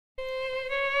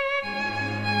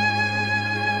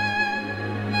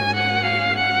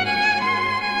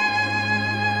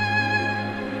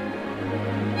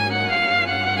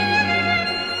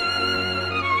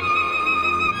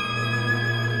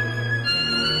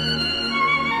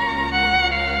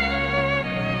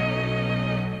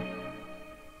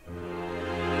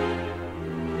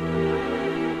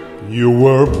You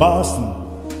were Boston,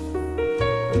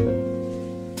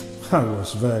 I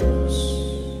was Vegas.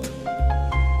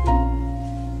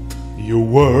 You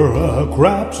were a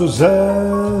crab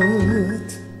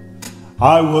Suzette,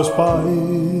 I was pie.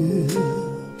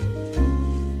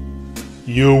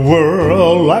 You were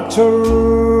lectures,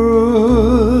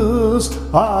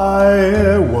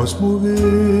 I was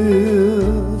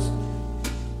movies,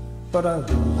 but I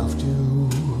loved you.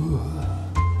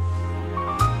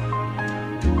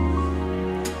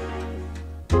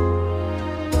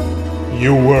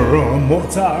 You were a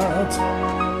Mozart,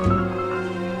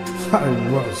 I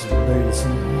was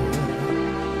Basin.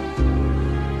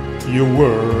 You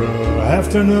were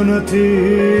afternoon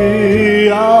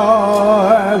tea,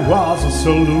 I was a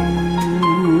saloon.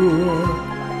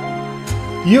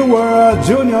 You were a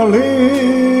junior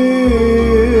league,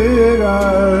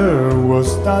 I was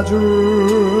Dodgers,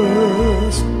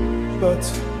 but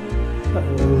I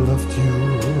loved you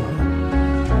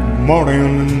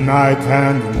morning, night,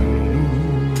 and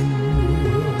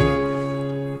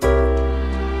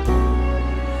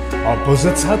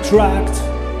opposites attract,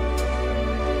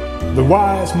 the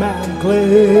wise man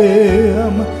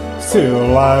claim.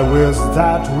 Still I wish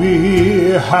that we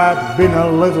had been a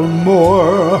little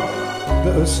more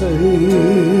the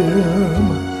same.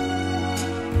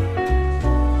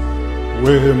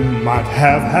 We might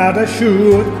have had a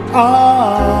shoot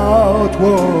out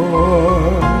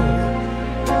war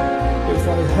if I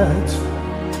had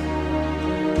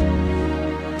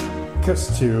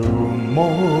kissed you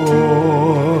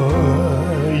more.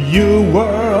 You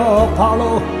were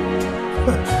Apollo,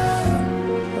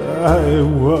 I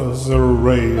was a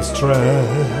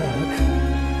racetrack.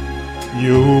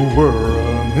 You were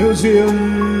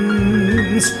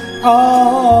museums,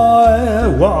 I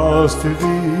was TV.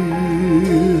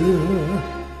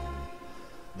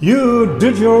 You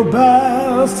did your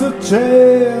best to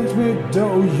change me,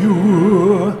 though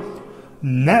you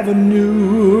never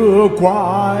knew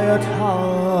quite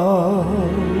how.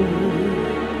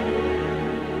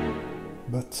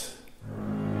 But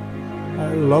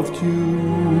I loved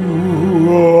you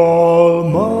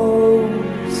almost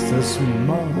as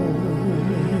much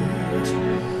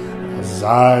as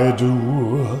I do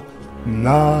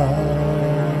now.